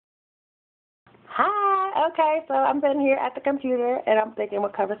Okay, so I'm sitting here at the computer and I'm thinking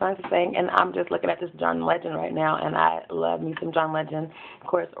what cover songs to sing, and I'm just looking at this John Legend right now, and I love me some John Legend. Of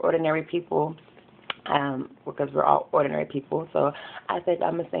course, Ordinary People, because we're all ordinary people. So I think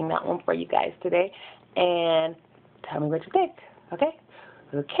I'm gonna sing that one for you guys today, and tell me what you think. Okay?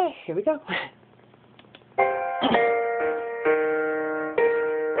 Okay, here we go.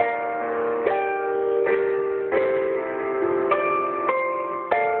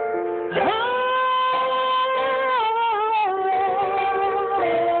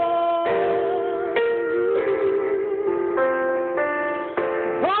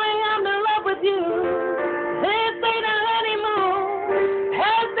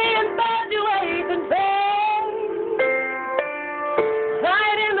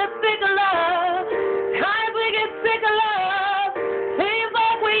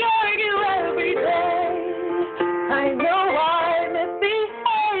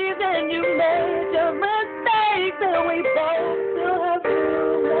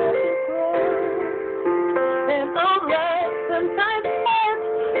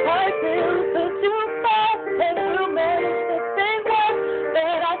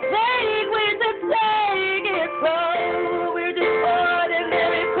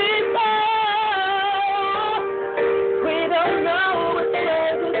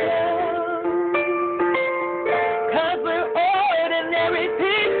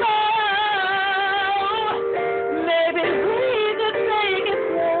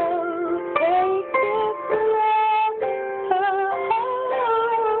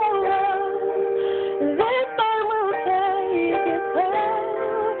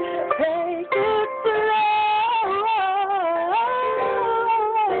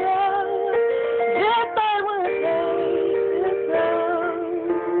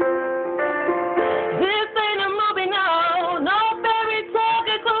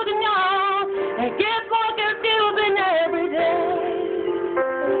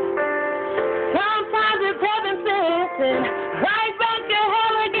 Right back to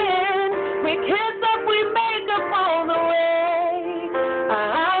hell again. We kiss up, we make up on the way.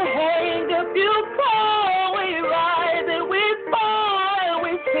 I hang up, you fall, we rise and we fall, and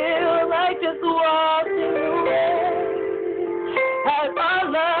we feel like just walking away. As our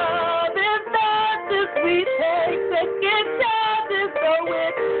love is fast as we take second chances, so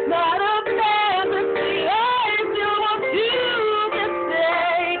it's not a fantasy. I still want you to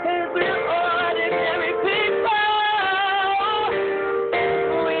stay, 'cause we're ordinary people.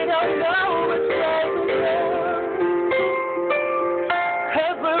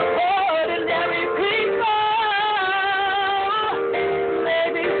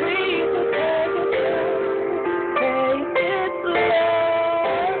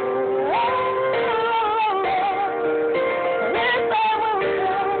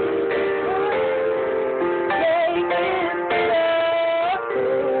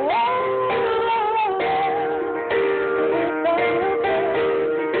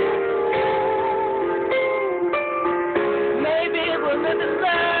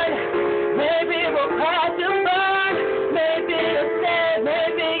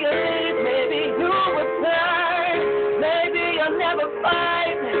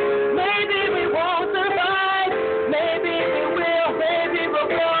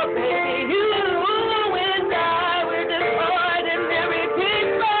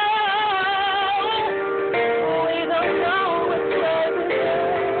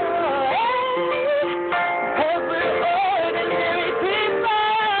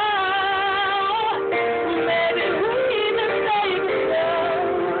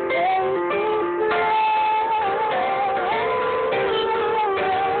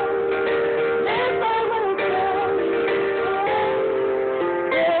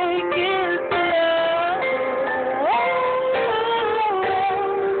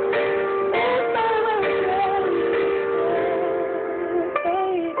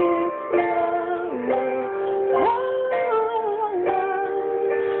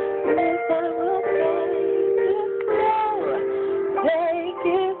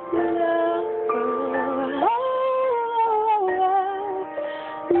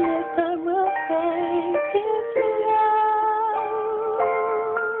 Yes, I will.